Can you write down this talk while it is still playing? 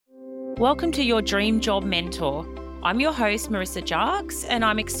Welcome to your Dream Job Mentor. I'm your host, Marissa Jarks, and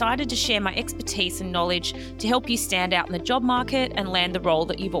I'm excited to share my expertise and knowledge to help you stand out in the job market and land the role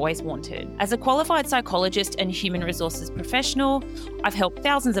that you've always wanted. As a qualified psychologist and human resources professional, I've helped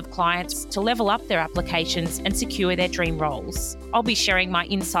thousands of clients to level up their applications and secure their dream roles. I'll be sharing my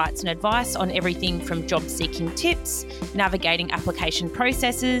insights and advice on everything from job seeking tips, navigating application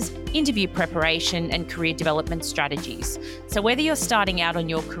processes, interview preparation, and career development strategies. So whether you're starting out on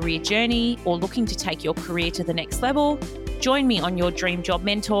your career journey or looking to take your career to the next level, join me on your Dream Job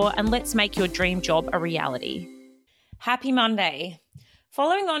Mentor and let's make your dream job a reality. Happy Monday.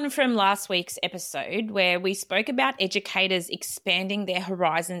 Following on from last week's episode where we spoke about educators expanding their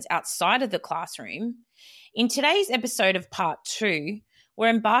horizons outside of the classroom, in today's episode of part 2, we're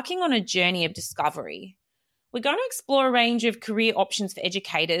embarking on a journey of discovery. We're going to explore a range of career options for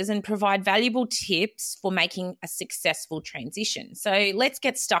educators and provide valuable tips for making a successful transition. So let's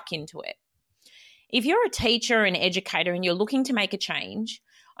get stuck into it. If you're a teacher or an educator and you're looking to make a change,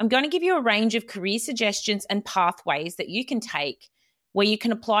 I'm going to give you a range of career suggestions and pathways that you can take where you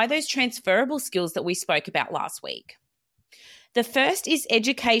can apply those transferable skills that we spoke about last week. The first is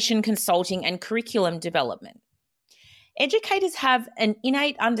education consulting and curriculum development. Educators have an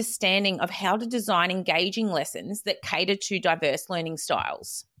innate understanding of how to design engaging lessons that cater to diverse learning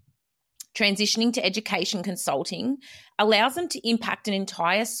styles. Transitioning to education consulting allows them to impact an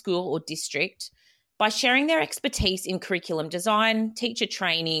entire school or district by sharing their expertise in curriculum design, teacher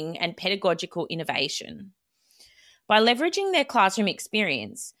training, and pedagogical innovation. By leveraging their classroom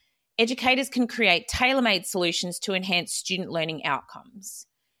experience, educators can create tailor-made solutions to enhance student learning outcomes.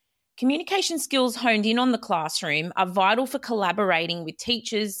 Communication skills honed in on the classroom are vital for collaborating with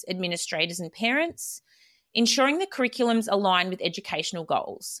teachers, administrators, and parents, ensuring the curriculums align with educational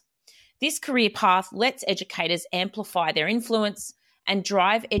goals. This career path lets educators amplify their influence and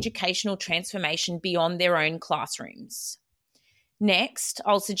drive educational transformation beyond their own classrooms. Next,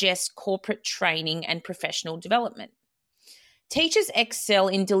 I'll suggest corporate training and professional development. Teachers excel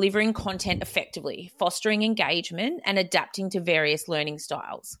in delivering content effectively, fostering engagement, and adapting to various learning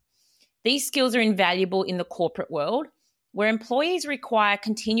styles. These skills are invaluable in the corporate world, where employees require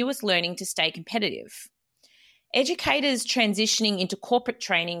continuous learning to stay competitive. Educators transitioning into corporate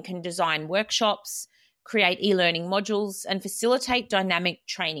training can design workshops, create e-learning modules, and facilitate dynamic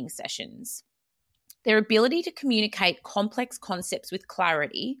training sessions. Their ability to communicate complex concepts with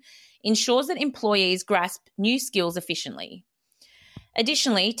clarity ensures that employees grasp new skills efficiently.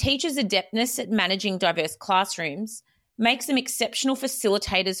 Additionally, teachers' adeptness at managing diverse classrooms makes them exceptional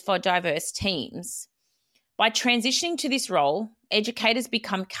facilitators for diverse teams. By transitioning to this role, educators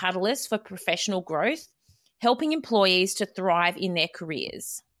become catalysts for professional growth, helping employees to thrive in their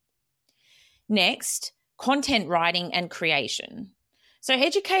careers. Next, content writing and creation. So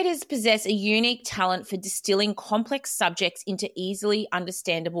educators possess a unique talent for distilling complex subjects into easily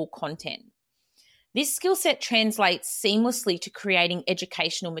understandable content. This skill set translates seamlessly to creating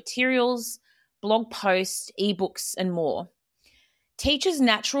educational materials, blog posts, ebooks, and more. Teachers'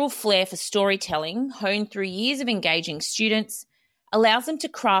 natural flair for storytelling, honed through years of engaging students, allows them to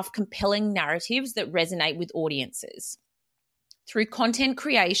craft compelling narratives that resonate with audiences. Through content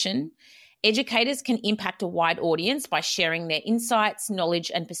creation, educators can impact a wide audience by sharing their insights,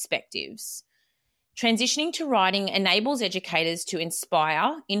 knowledge, and perspectives. Transitioning to writing enables educators to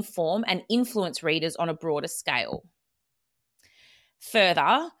inspire, inform, and influence readers on a broader scale.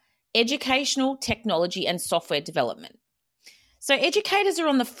 Further, educational technology and software development. So educators are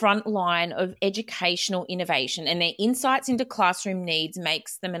on the front line of educational innovation, and their insights into classroom needs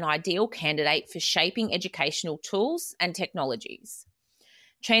makes them an ideal candidate for shaping educational tools and technologies.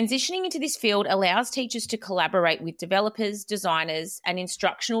 Transitioning into this field allows teachers to collaborate with developers, designers, and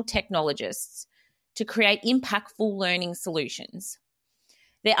instructional technologists to create impactful learning solutions.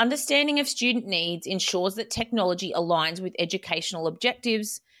 Their understanding of student needs ensures that technology aligns with educational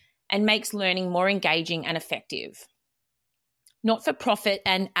objectives and makes learning more engaging and effective. Not-for-profit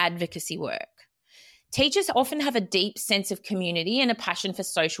and advocacy work. Teachers often have a deep sense of community and a passion for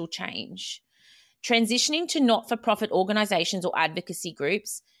social change. Transitioning to not-for-profit organisations or advocacy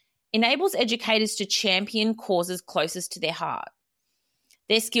groups enables educators to champion causes closest to their heart.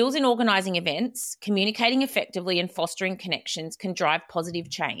 Their skills in organising events, communicating effectively, and fostering connections can drive positive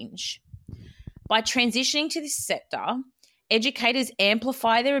change. By transitioning to this sector, educators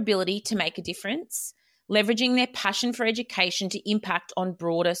amplify their ability to make a difference, leveraging their passion for education to impact on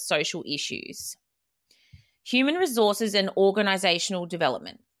broader social issues. Human resources and organisational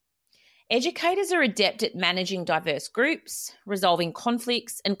development. Educators are adept at managing diverse groups, resolving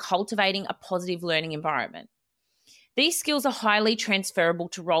conflicts, and cultivating a positive learning environment. These skills are highly transferable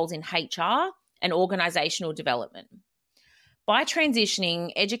to roles in HR and organisational development. By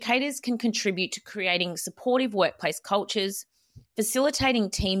transitioning, educators can contribute to creating supportive workplace cultures, facilitating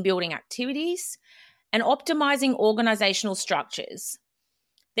team building activities, and optimising organisational structures.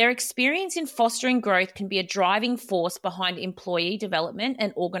 Their experience in fostering growth can be a driving force behind employee development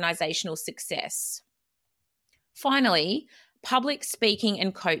and organisational success. Finally, public speaking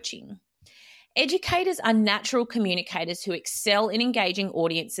and coaching. Educators are natural communicators who excel in engaging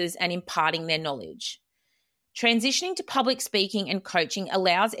audiences and imparting their knowledge. Transitioning to public speaking and coaching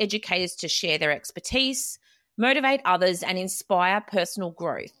allows educators to share their expertise, motivate others, and inspire personal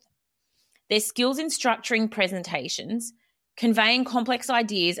growth. Their skills in structuring presentations, conveying complex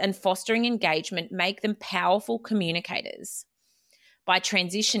ideas, and fostering engagement make them powerful communicators. By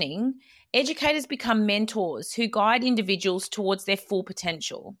transitioning, educators become mentors who guide individuals towards their full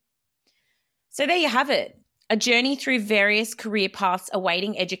potential. So there you have it, a journey through various career paths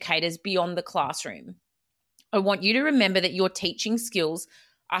awaiting educators beyond the classroom. I want you to remember that your teaching skills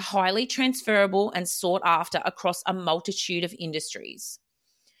are highly transferable and sought after across a multitude of industries.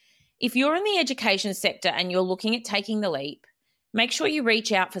 If you're in the education sector and you're looking at taking the leap, make sure you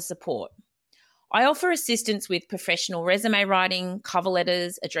reach out for support. I offer assistance with professional resume writing, cover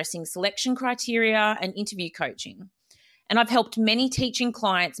letters, addressing selection criteria, and interview coaching. And I've helped many teaching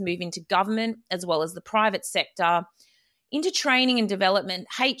clients move into government as well as the private sector, into training and development,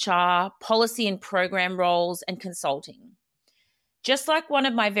 HR, policy and program roles, and consulting. Just like one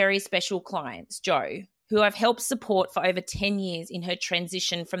of my very special clients, Jo, who I've helped support for over 10 years in her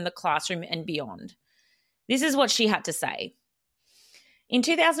transition from the classroom and beyond. This is what she had to say. In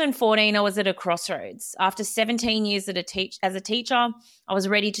 2014, I was at a crossroads. After 17 years as a teacher, I was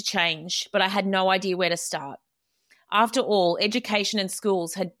ready to change, but I had no idea where to start. After all, education and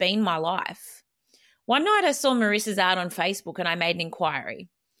schools had been my life. One night I saw Marissa's ad on Facebook and I made an inquiry.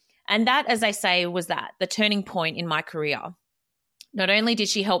 And that, as I say, was the turning point in my career. Not only did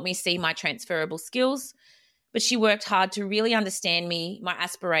she help me see my transferable skills, but she worked hard to really understand me, my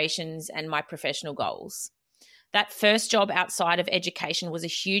aspirations, and my professional goals. That first job outside of education was a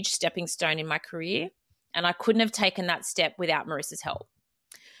huge stepping stone in my career, and I couldn't have taken that step without Marissa's help.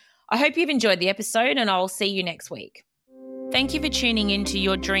 I hope you've enjoyed the episode, and I will see you next week. Thank you for tuning in to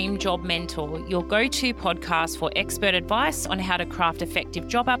Your Dream Job Mentor, your go-to podcast for expert advice on how to craft effective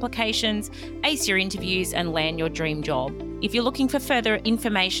job applications, ace your interviews, and land your dream job. If you're looking for further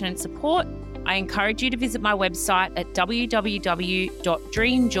information and support, I encourage you to visit my website at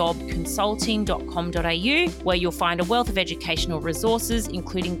www.dreamjobconsulting.com.au, where you'll find a wealth of educational resources,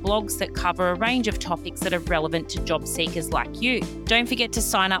 including blogs that cover a range of topics that are relevant to job seekers like you. Don't forget to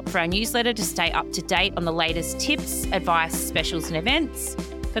sign up for our newsletter to stay up to date on the latest tips, advice, specials, and events.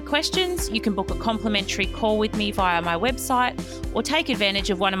 For questions, you can book a complimentary call with me via my website or take advantage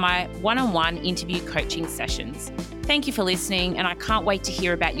of one of my one-on-one interview coaching sessions. Thank you for listening, and I can't wait to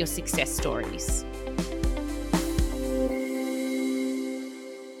hear about your success stories.